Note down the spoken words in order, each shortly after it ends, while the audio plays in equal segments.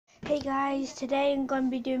Hey guys, today I'm going to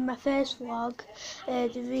be doing my first vlog.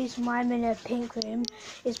 The reason why I'm in a pink room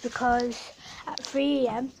is because at 3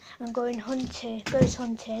 AM I'm going ghost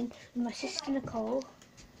hunting with my sister Nicole.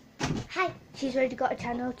 Hi. She's already got a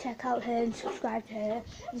channel, check out her and subscribe to her.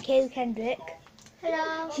 And Kaylee Kendrick.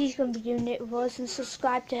 Hello. She's going to be doing it with us and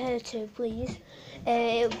subscribe to her too, please.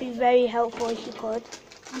 It would be very helpful if you could.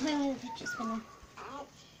 I'm going to pictures for now.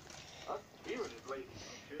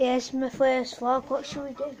 Yeah, it's my first vlog. What should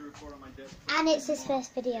we do? And it's his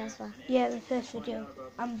first video as well. Yeah, the first video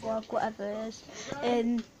and vlog, whatever it is.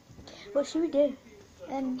 What should we do?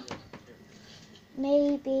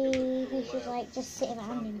 Maybe we should just sit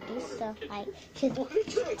around and do stuff, should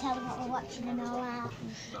tell them what we're watching and all that.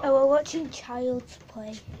 Oh, we're watching Child's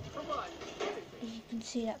Play. If you can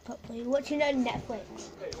see that properly. Watching it on Netflix.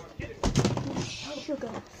 Sugar.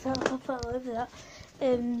 I fell over that.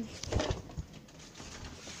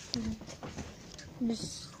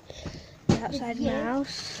 Just outside my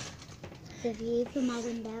house. The view from my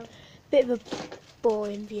window. Bit of a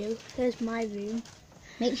boring view. There's my room.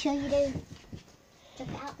 Make sure you do. Look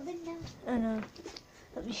out the window. I know.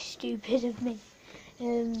 That'd be stupid of me.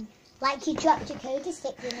 Like you dropped your code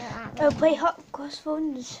stick, you know that. Oh, play Hot Cross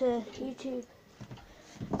Phones for YouTube.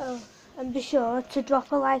 Oh, and be sure to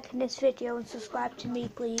drop a like in this video and subscribe to me,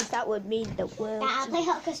 please. That would mean the world. I'll play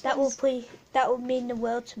Hot Cross That would mean the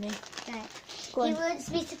world to me. Right. Go on. He wants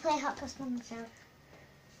me to play Hot Cross Phones, so.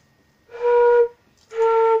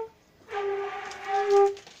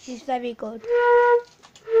 She's very good.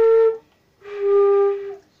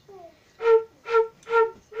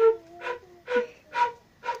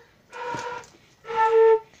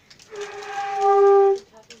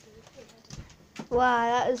 Wow,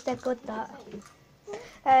 that was dead good, that.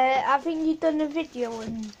 I think you've done a video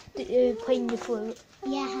on playing the flute.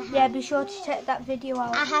 Yeah. Yeah, be sure to check that video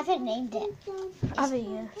out. I haven't named it. Haven't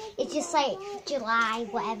you? It's just July,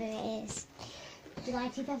 whatever it is. July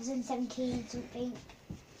 2017 something.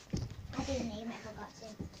 I didn't name it, I forgot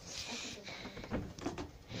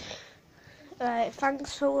to. Alright,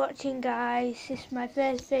 thanks for watching, guys. This is my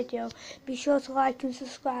first video. Be sure to like and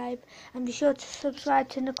subscribe. And be sure to subscribe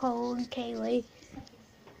to Nicole and Kaylee.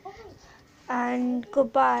 And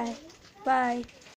goodbye. Bye.